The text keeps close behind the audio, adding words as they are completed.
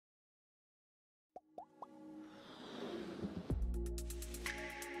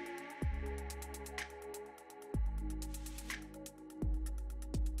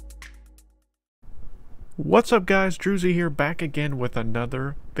What's up guys, Drewzy here, back again with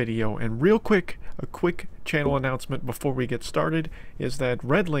another video. And real quick, a quick channel announcement before we get started is that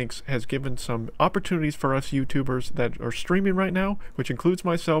Red Links has given some opportunities for us YouTubers that are streaming right now, which includes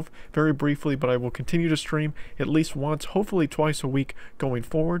myself very briefly, but I will continue to stream at least once, hopefully twice a week going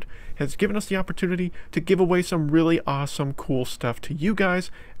forward. Has given us the opportunity to give away some really awesome, cool stuff to you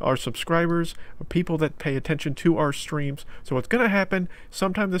guys, our subscribers, people that pay attention to our streams. So what's going to happen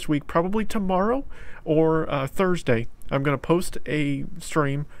sometime this week, probably tomorrow or Thursday, I'm going to post a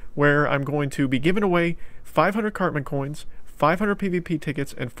stream where I'm going to be giving away 500 Cartman coins, 500 PvP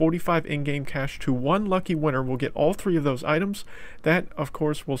tickets, and 45 in-game cash to one lucky winner. We'll get all three of those items. That, of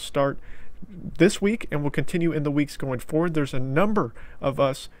course, will start this week and will continue in the weeks going forward. There's a number of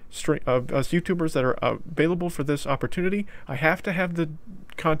us YouTubers that are available for this opportunity. I have to have the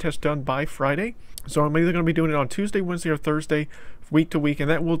contest done by Friday, so I'm either going to be doing it on Tuesday, Wednesday, or Thursday, week to week, and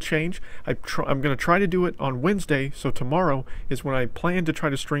that will change. I'm going to try to do it on Wednesday, so tomorrow is when I plan to try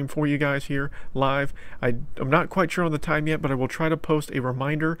to stream for you guys here live. I'm not quite sure on the time yet, but I will try to post a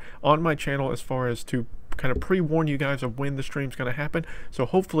reminder on my channel as far as to kind of pre-warn you guys of when the stream's going to happen. So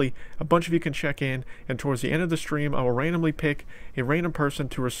hopefully a bunch of you can check in, and towards the end of the stream I will randomly pick a random person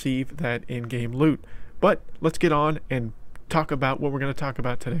to receive that in-game loot. But let's get on and talk about what we're going to talk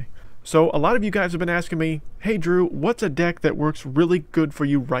about today. So a lot of you guys have been asking me, hey Drew, what's a deck that works really good for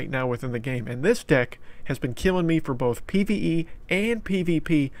you right now within the game? And this deck has been killing me for both PvE and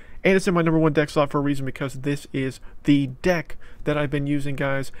PvP, and it's in my #1 deck slot for a reason, because this is the deck that I've been using,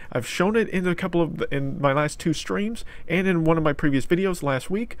 guys. I've shown it in in my last 2 streams and in one of my previous videos last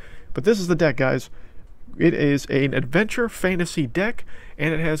week, but this is the deck, guys. It is an adventure fantasy deck,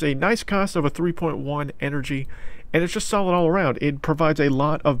 and it has a nice cost of a 3.1 energy, and it's just solid all around. It provides a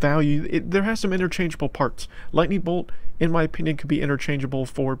lot of value. There has some interchangeable parts. Lightning Bolt, in my opinion, could be interchangeable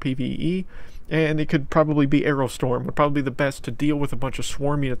for PvE, and it could probably be Arrow Storm, would probably be the best to deal with a bunch of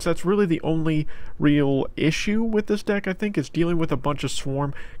swarm units. That's really the only real issue with this deck, I think, is dealing with a bunch of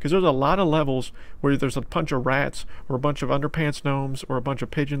swarm, because there's a lot of levels where there's a bunch of rats or a bunch of underpants gnomes or a bunch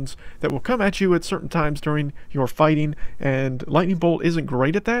of pigeons that will come at you at certain times during your fighting, and Lightning Bolt isn't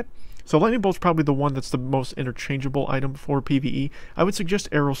great at that. So Lightning Bolt's probably the one that's the most interchangeable item for PvE. I would suggest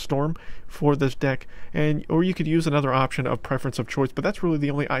Arrow Storm for this deck, or you could use another option of preference of choice, but that's really the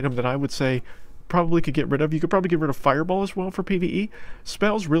only item that I would say probably could get rid of. You could probably get rid of Fireball as well for PvE.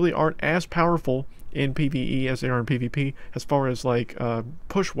 Spells really aren't as powerful in PvE as they are in PvP, as far as like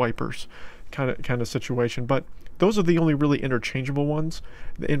push wipers kind of situation, but those are the only really interchangeable ones,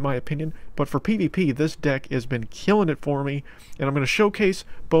 in my opinion. But for PvP, this deck has been killing it for me, and I'm going to showcase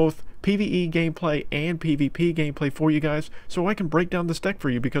both PvE gameplay and PvP gameplay for you guys, so I can break down this deck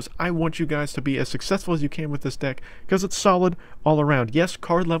for you, because I want you guys to be as successful as you can with this deck, because it's solid all around. Yes,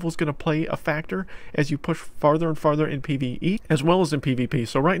 card level is going to play a factor as you push farther and farther in PvE as well as in PvP.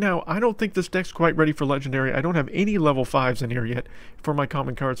 So right now, I don't think this deck's quite ready for Legendary. I don't have any level 5s in here yet for my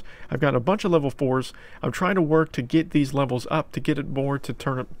common cards. I've got a bunch of level 4s. I'm trying to work to get these levels up, to get it more to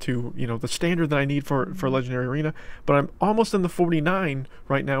turn up to, you know, the standard that I need for Legendary Arena, but I'm almost in the 49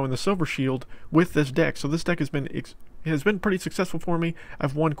 right now in the Silver Shield with this deck. So this deck has been pretty successful for me.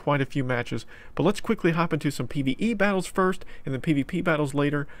 I've won quite a few matches. But let's quickly hop into some PvE battles first and then PvP battles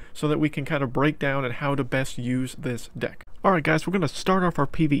later, so that we can kind of break down on how to best use this deck. Alright guys, we're going to start off our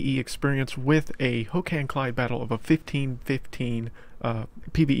PvE experience with a Hokan Clyde battle of a 15-15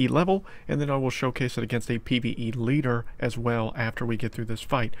 PvE level, and then I will showcase it against a PvE leader as well after we get through this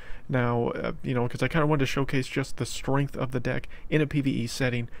fight. Now, you know, because I kind of wanted to showcase just the strength of the deck in a PvE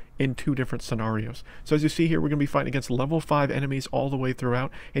setting in 2 different scenarios. So as you see here, we're going to be fighting against level 5 enemies all the way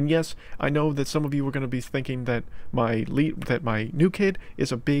throughout. And yes, I know that some of you are going to be thinking that my new kid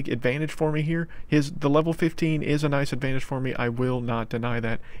is a big advantage for me here. The level 15 is a nice advantage for me. I will not deny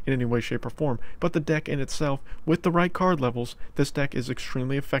that in any way, shape, or form. But the deck in itself, with the right card levels, this deck is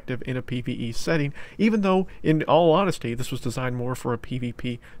extremely effective in a PvE setting, even though, in all honesty, this was designed more for a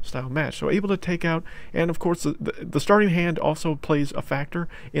PvP style match. So able to take out, and of course the starting hand also plays a factor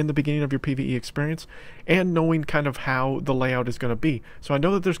in the beginning of your PvE experience, and knowing kind of how the layout is going to be. So I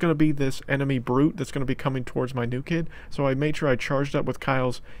know that there's going to be this enemy brute that's going to be coming towards my new kid, so I made sure I charged up with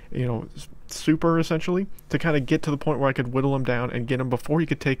Kyle's, you know, super essentially, to kind of get to the point where I could whittle him down and get him before he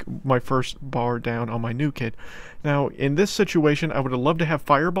could take my first bar down on my new kid. Now in this situation, I would have loved to have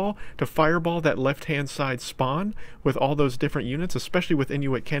Fireball to fireball that left hand side spawn with all those different units, especially with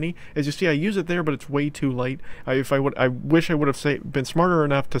Inuit Kenny. As you see, I use it there, but it's way too late. I wish I would have been smarter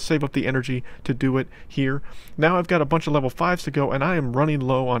enough to save up the energy to do it here. Now I've got a bunch of level 5s to go, and I am running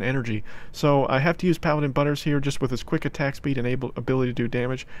low on energy, so I have to use Paladin Butters here, just with his quick attack speed and ability to do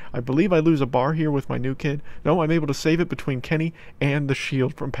damage. I believe I lose use a bar here with my new kid. No, I'm able to save it between Kenny and the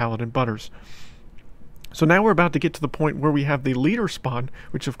shield from Paladin Butters. So now we're about to get to the point where we have the leader spawn,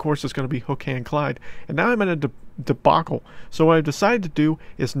 which of course is going to be Hook Hand Clyde. And now I'm in a debacle. So what I've decided to do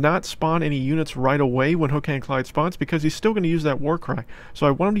is not spawn any units right away when Hook Hand Clyde spawns, because he's still going to use that war cry. So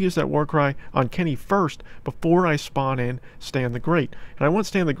I want him to use that war cry on Kenny first before I spawn in Stan the Great. And I want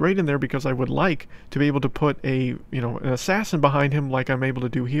Stan the Great in there because I would like to be able to put an assassin behind him like I'm able to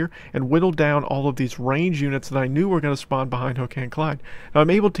do here, and whittle down all of these range units that I knew were going to spawn behind Hook Hand Clyde. Now I'm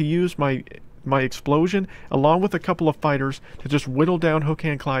able to use my explosion along with a couple of fighters to just whittle down Hook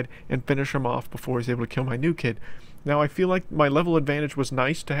Hand Clyde and finish him off before he's able to kill my new kid. Now I feel like my level advantage was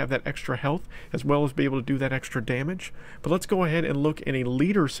nice to have that extra health as well as be able to do that extra damage, but let's go ahead and look in a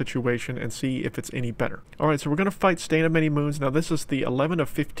leader situation and see if it's any better. Alright, so we're going to fight Stan of Many Moons. Now this is the 11 of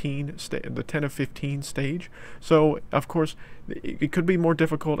 15, the 10 of 15 stage, so of course it could be more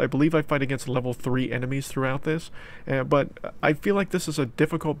difficult. I believe I fight against level 3 enemies throughout this, but I feel like this is a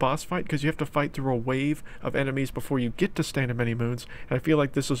difficult boss fight because you have to fight through a wave of enemies before you get to Stan of Many Moons, and I feel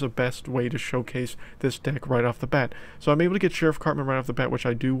like this is the best way to showcase this deck right off the bat. So I'm able to get Sheriff Cartman right off the bat, which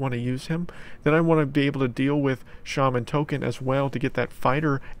I do want to use him. Then I want to be able to deal with Shaman Token as well to get that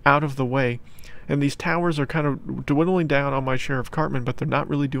fighter out of the way. And these towers are kind of dwindling down on my Sheriff Cartman, but they're not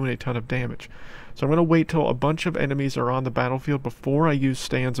really doing a ton of damage. So I'm going to wait till a bunch of enemies are on the battlefield before I use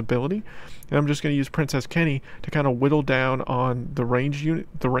Stan's ability. And I'm just going to use Princess Kenny to kind of whittle down on the range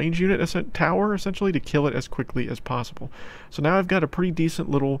unit tower, essentially, to kill it as quickly as possible. So now I've got a pretty decent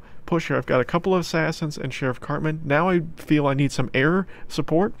little push here. I've got a couple of assassins and Sheriff Cartman. Now I feel I need some air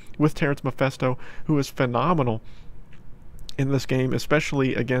support with Terrence Mephisto, who is phenomenal in this game,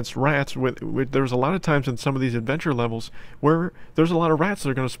 especially against rats. There's a lot of times in some of these adventure levels where there's a lot of rats that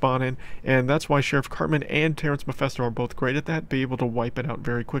are going to spawn in, and that's why Sheriff Cartman and Terrence Mephisto are both great at that, be able to wipe it out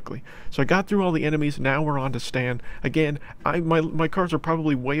very quickly. So I got through all the enemies. Now we're on to Stan. Again, my cards are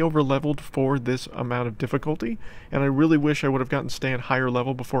probably way over leveled for this amount of difficulty, and I really wish I would have gotten Stan higher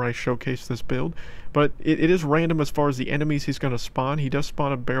level before I showcased this build, but it is random as far as the enemies he's going to spawn. He does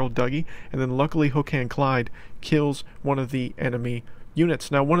spawn a Barrel Dougie, and then luckily Hook Hand Clyde kills one of the enemy units.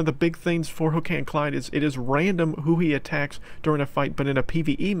 Now, one of the big things for Hook Hand Clyde is it is random who he attacks during a fight, but in a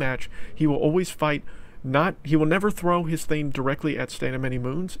PvE match, he will always fight he will never throw his thing directly at Stan of Many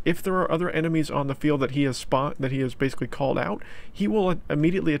Moons. If there are other enemies on the field that he has basically called out, he will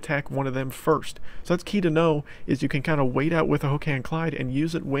immediately attack one of them first. So that's key to know, is you can kind of wait out with a Hook Hand Clyde and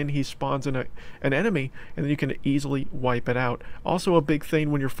use it when he spawns in an enemy, and then you can easily wipe it out. Also, a big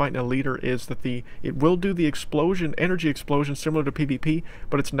thing when you're fighting a leader is that it will do the energy explosion similar to PvP,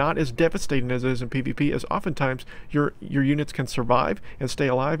 but it's not as devastating as it is in PvP, as oftentimes your units can survive and stay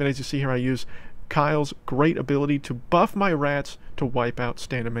alive. And as you see here, I use Kyle's great ability to buff my rats to wipe out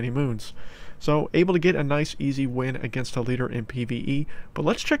Stan of Many Moons. So able to get a nice easy win against a leader in PvE. But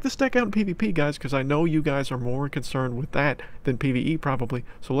let's check this deck out in PvP, guys, because I know you guys are more concerned with that than PvE probably.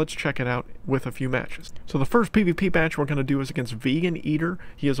 So let's check it out with a few matches. So the first PvP match we're going to do is against Vegan Eater.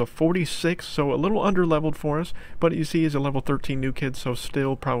 He is a 46, so a little under leveled for us, but you see he's a level 13 new kid, so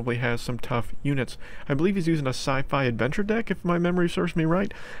still probably has some tough units. I believe he's using a sci-fi adventure deck, if my memory serves me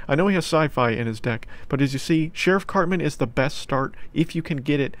right. I know he has sci-fi in his deck, but as you see, Sheriff Cartman is the best start if you can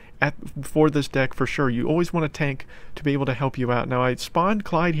get it for this deck for sure. You always want a tank to be able to help you out. Now I spawned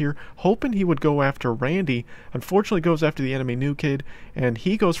Clyde here hoping he would go after Randy. Unfortunately goes after the enemy new kid, and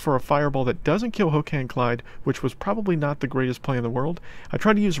he goes for a fireball that doesn't kill Hook Hand Clyde, which was probably not the greatest play in the world. I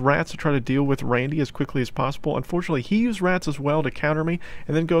tried to use rats to try to deal with Randy as quickly as possible. Unfortunately he used rats as well to counter me,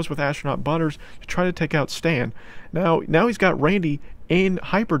 and then goes with Astronaut Butters to try to take out Stan. Now he's got Randy in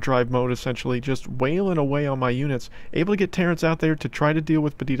hyperdrive mode, essentially just wailing away on my units, able to get Terrence out there to try to deal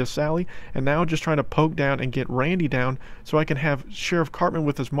with Bandita Sally, and now just trying to poke down and get Randy down so I can have Sheriff Cartman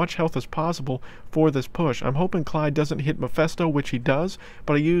with as much health as possible for this push. I'm hoping Clyde doesn't hit Mephisto, which he does,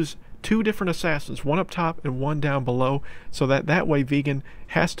 but I use two different assassins, one up top and one down below, so that way Vegan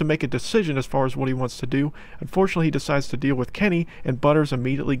has to make a decision as far as what he wants to do. Unfortunately, he decides to deal with Kenny, and Butters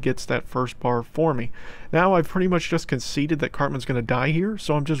immediately gets that first bar for me. Now I've pretty much just conceded that Cartman's going to die here,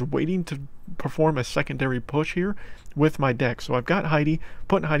 so I'm just waiting to perform a secondary push here with my deck. So I've got Heidi,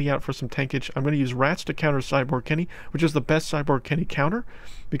 putting Heidi out for some tankage. I'm going to use rats to counter Cyborg Kenny, which is the best Cyborg Kenny counter,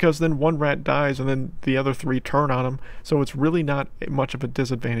 because then one rat dies and then the other three turn on him, so it's really not much of a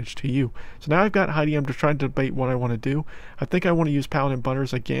disadvantage to you. So now I've got Heidi. I'm just trying to debate what I want to do. I think I want to use Paladin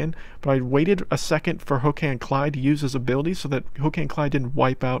Butters again, but I waited a second for Hook Hand Clyde to use his ability so that Hook Hand Clyde didn't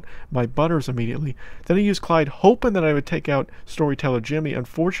wipe out my Butters immediately. Then I used Clyde hoping that I would take out Storyteller Jimmy.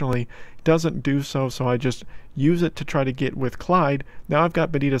 Unfortunately, doesn't do so, so I just use it to try to get with Clyde. Now I've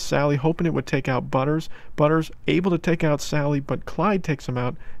got Bandita Sally, hoping it would take out Butters. Butters able to take out Sally, but Clyde takes him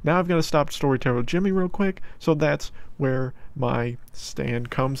out. Now I've got to stop Storyteller Jimmy real quick, so that's where my stand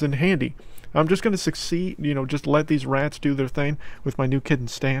comes in handy. I'm just going to succeed, you know, just let these rats do their thing with my new kid in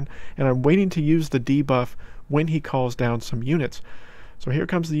stand, and I'm waiting to use the debuff when he calls down some units. So here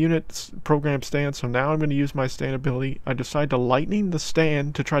comes the unit program stand, so now I'm going to use my stand ability. I decide to lightning the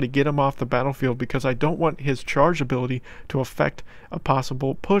stand to try to get him off the battlefield because I don't want his charge ability to affect a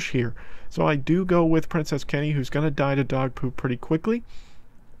possible push here. So I do go with Princess Kenny, who's going to die to Dog Poo pretty quickly.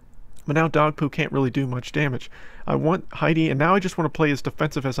 But now Dog Poo can't really do much damage. I want Heidi, and now I just want to play as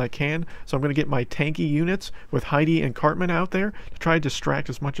defensive as I can, so I'm going to get my tanky units with Heidi and Cartman out there to try to distract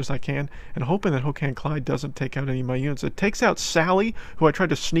as much as I can, and hoping that Hook Hand Clyde doesn't take out any of my units. It takes out Sally, who I tried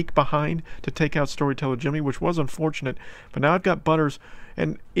to sneak behind to take out Storyteller Jimmy, which was unfortunate, but now I've got Butters.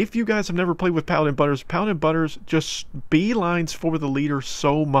 And if you guys have never played with Paladin Butters just beelines for the leader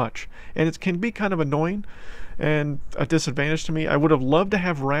so much, and it can be kind of annoying and a disadvantage to me. I would have loved to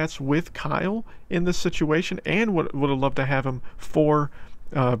have Rats with Kyle in this situation, and would have loved to have him for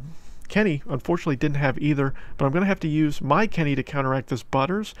Kenny. Unfortunately didn't have either, but I'm going to have to use my Kenny to counteract this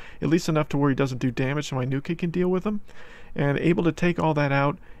Butters, at least enough to where he doesn't do damage so my new kid can deal with him, and able to take all that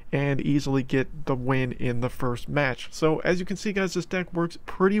out and easily get the win in the first match. So as you can see, guys, this deck works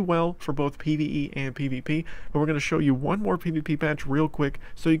pretty well for both PvE and PvP, but we're going to show you one more PvP match real quick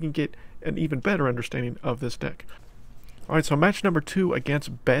so you can get an even better understanding of this deck. Alright, so match number 2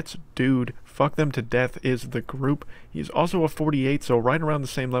 against Bet's Dude. Fuck Them to Death is the group. He's also a 48, so right around the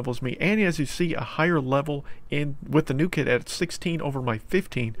same level as me. And as you see, a higher level in with the new kid at 16 over my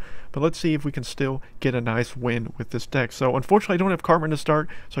 15. But let's see if we can still get a nice win with this deck. So unfortunately I don't have Cartman to start,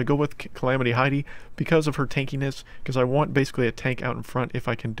 so I go with Calamity Heidi because of her tankiness, because I want basically a tank out in front if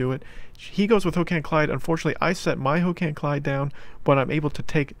I can do it. He goes with Hook Hand Clyde. Unfortunately I set my Hook Hand Clyde down, but I'm able to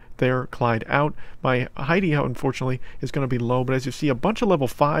take their Clyde out. My Heidi, unfortunately, is going to be low, but as you see, a bunch of level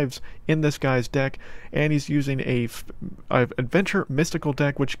 5s in this guy's deck, and he's using a adventure mystical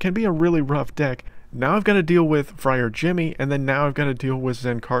deck, which can be a really rough deck. Now I've got to deal with Friar Jimmy, and then now I've got to deal with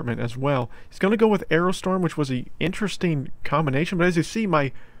Zen Cartman as well. He's going to go with Aerostorm, which was an interesting combination, but as you see,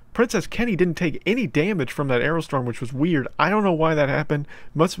 my Princess Kenny didn't take any damage from that Aerostorm, which was weird. I don't know why that happened.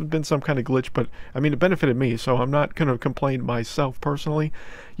 Must have been some kind of glitch, but I mean, it benefited me, so I'm not going to complain myself personally.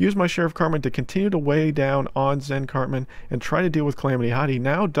 Use my Sheriff Cartman to continue to weigh down on Zen Cartman and try to deal with Calamity Heidi.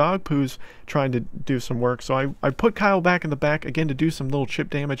 Now Dog Poo's trying to do some work, so I put Kyle back in the back again to do some little chip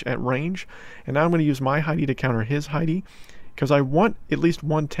damage at range, and now I'm going to use my Heidi to counter his Heidi, because I want at least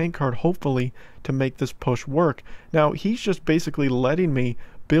one tank card, hopefully, to make this push work. Now, he's just basically letting me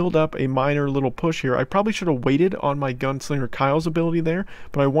build up a minor little push here. I probably should have waited on my Gunslinger Kyle's ability there,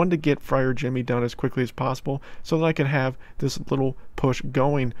 but I wanted to get Friar Jimmy done as quickly as possible so that I could have this little push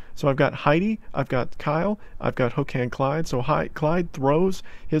going. So I've got Heidi, I've got Kyle, I've got Hook Hand Clyde. So Clyde throws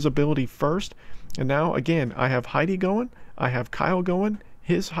his ability first, and now again I have Heidi going, I have Kyle going.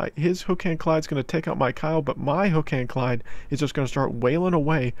 His Hook Hand Clyde's going to take out my Kyle, but my Hook Hand Clyde is just going to start wailing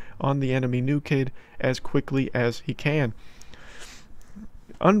away on the enemy new kid as quickly as he can.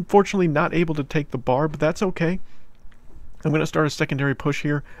 Unfortunately not able to take the bar, but that's okay. I'm going to start a secondary push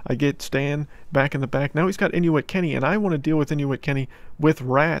here. I get Stan back in the back. Now he's got Inuit Kenny, and I want to deal with Inuit Kenny with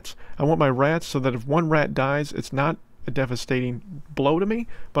rats. I want my rats so that if one rat dies, it's not a devastating blow to me,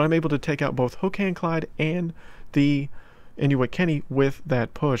 but I'm able to take out both Hook Hand Clyde and the Inuit Kenny with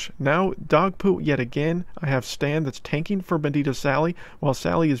that push. Now Dog Poo yet again. I have Stan that's tanking for Bandita Sally, while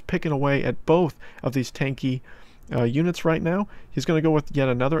Sally is picking away at both of these tanky units right now. He's going to go with yet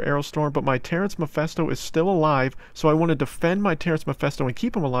another Aerostorm, but my Terrence Mephisto is still alive, so I want to defend my Terrence Mephisto and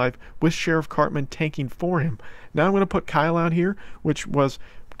keep him alive with Sheriff Cartman tanking for him. Now I'm going to put Kyle out here, which was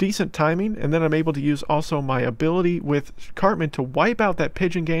decent timing, and then I'm able to use also my ability with Cartman to wipe out that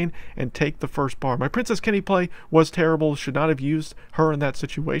Pigeon Gain and take the first bar. My Princess Kenny play was terrible. Should not have used her in that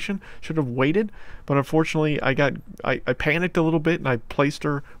situation. Should have waited, but unfortunately I panicked a little bit and I placed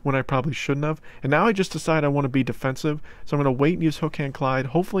her when I probably shouldn't have. And now I just decide I want to be defensive, so I'm going to wait and use Hook Hand Clyde,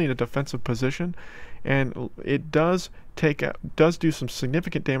 hopefully in a defensive position. And it does do some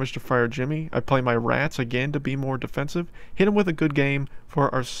significant damage to Friar Jimmy. I play my rats again to be more defensive. Hit him with a good game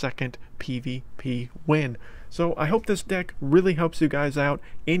for our second PvP win. So I hope this deck really helps you guys out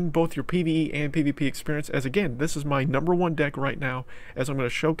in both your PvE and PvP experience, as again, this is my #1 deck right now, as I'm going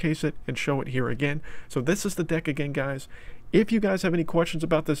to showcase it and show it here again. So this is the deck again, guys. If you guys have any questions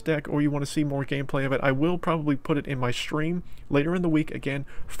about this deck or you want to see more gameplay of it, I will probably put it in my stream later in the week again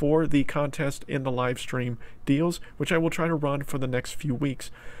for the contest in the live stream deals, which I will try to run for the next few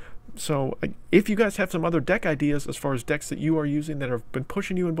weeks. So if you guys have some other deck ideas as far as decks that you are using that have been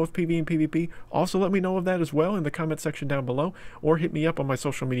pushing you in both PvE and PvP, also let me know of that as well in the comment section down below, or hit me up on my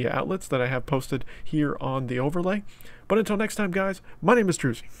social media outlets that I have posted here on the overlay. But until next time, guys, my name is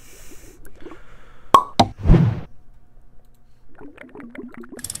Drewzy.